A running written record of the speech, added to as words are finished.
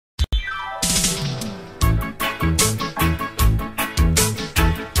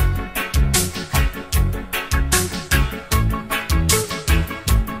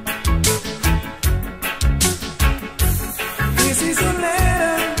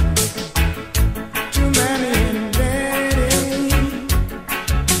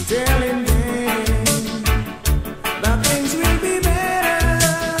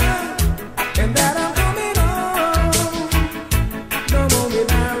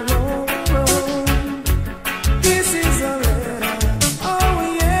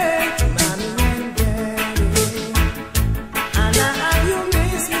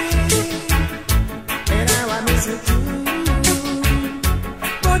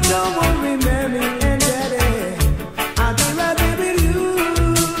Don't worry, mommy and daddy, I'll be right there with you.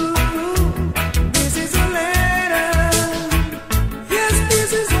 This is a letter. Yes,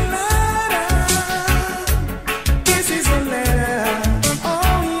 this is a letter. This is a letter.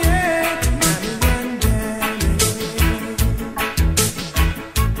 Oh yeah, mommy and daddy.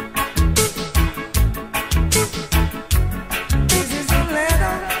 This is a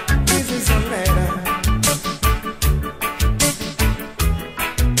letter. This is a letter.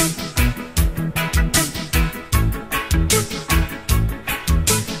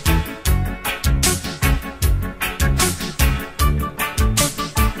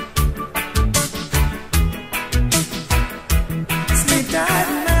 Sleep tight,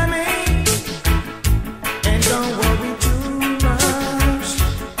 mommy, and don't worry too much.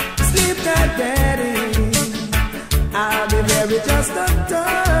 Sleep tight, daddy, I'll be there with just a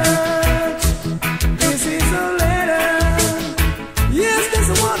touch. This is a letter. Yes, this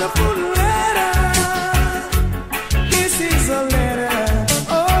is a wonderful letter. This is a letter.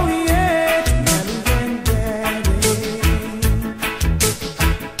 Oh yeah, mommy and daddy.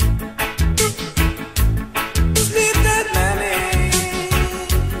 Sleep that mommy,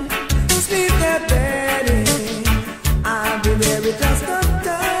 sleep that daddy, I'll be there with just a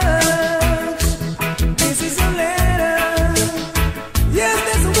touch. This is a letter. Yes,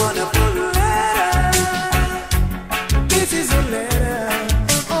 that's a wonderful letter. This is a letter.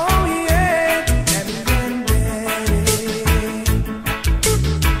 Oh yeah, mommy and daddy.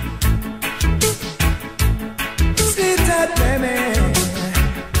 Sleep that baby,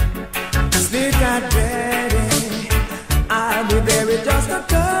 sleep that daddy, I'll be there with just a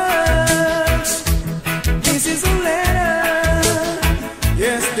touch. This is a letter.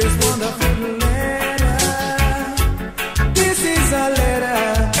 Yes, this wonderful letter. This is a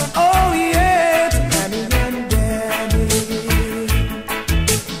letter. Oh yeah, to mommy and daddy.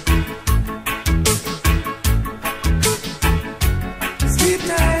 Sleep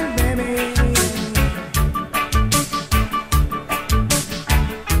tight, baby.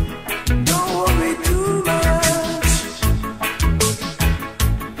 Don't worry too much.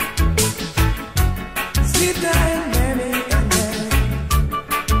 Sleep tight.